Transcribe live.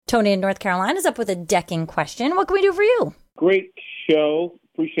Tony in North Carolina is up with a decking question. What can we do for you? Great show.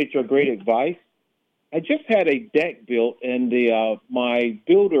 Appreciate your great advice. I just had a deck built, and my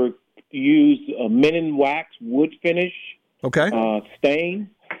builder used a Mennen Wax wood finish stain,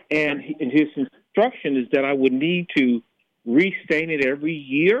 and his instruction is that I would need to restain it every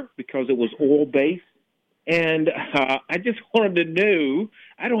year because it was oil-based. And I just wanted to know,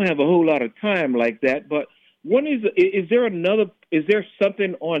 I don't have a whole lot of time like that, but is there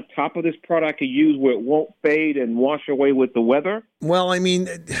something on top of this product I could use where it won't fade and wash away with the weather? Well, I mean,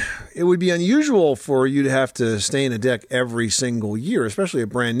 it would be unusual for you to have to stain a deck every single year, especially a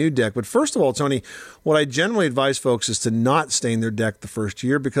brand new deck. But first of all, Tony, what I generally advise folks is to not stain their deck the first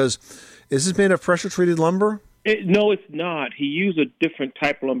year, because is this made of pressure-treated lumber? No, it's not. He used a different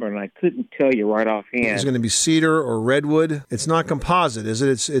type of lumber, and I couldn't tell you right offhand. It's going to be cedar or redwood. It's not composite, is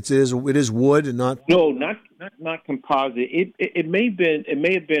it? It is wood and not. No, not composite. It may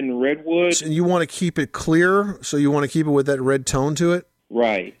have been redwood. And you want to keep it clear, so you want to keep it with that red tone to it.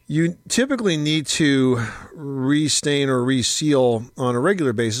 Right. You typically need to restain or reseal on a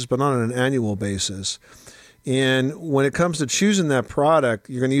regular basis, but not on an annual basis. And when it comes to choosing that product,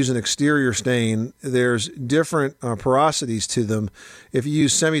 you're going to use an exterior stain. There's different porosities to them. If you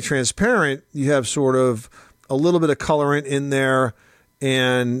use semi-transparent, you have sort of a little bit of colorant in there,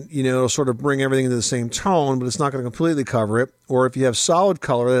 and it'll sort of bring everything into the same tone, but it's not going to completely cover it. Or if you have solid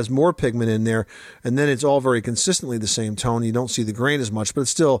color that has more pigment in there, and then it's all very consistently the same tone, you don't see the grain as much, but it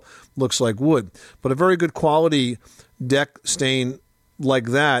still looks like wood. But a very good quality deck stain like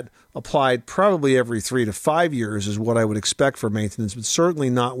that, applied probably every 3 to 5 years, is what I would expect for maintenance, but certainly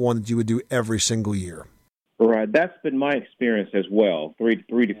not one that you would do every single year. Right. That's been my experience as well, 3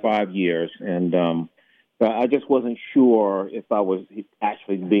 to 5 years. And I just wasn't sure if I was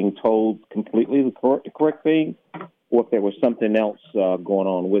actually being told completely the correct thing, or if there was something else going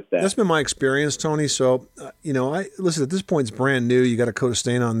on with that. That's been my experience, Tony. So, listen, at this point, it's brand new. You got a coat of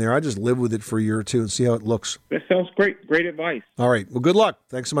stain on there. I just live with it for a year or two and see how it looks. That sounds great. Great advice. All right. Well, good luck.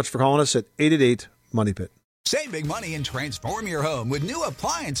 Thanks so much for calling us at 888 Money Pit. Save big money and transform your home with new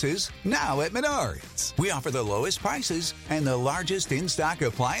appliances now at Menards. We offer the lowest prices and the largest in-stock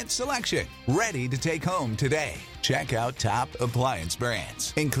appliance selection. Ready to take home today. Check out top appliance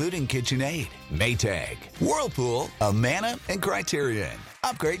brands, including KitchenAid, Maytag, Whirlpool, Amana, and Criterion.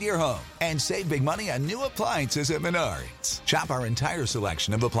 Upgrade your home and save big money on new appliances at Menards. Shop our entire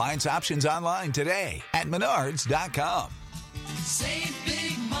selection of appliance options online today at Menards.com. Save big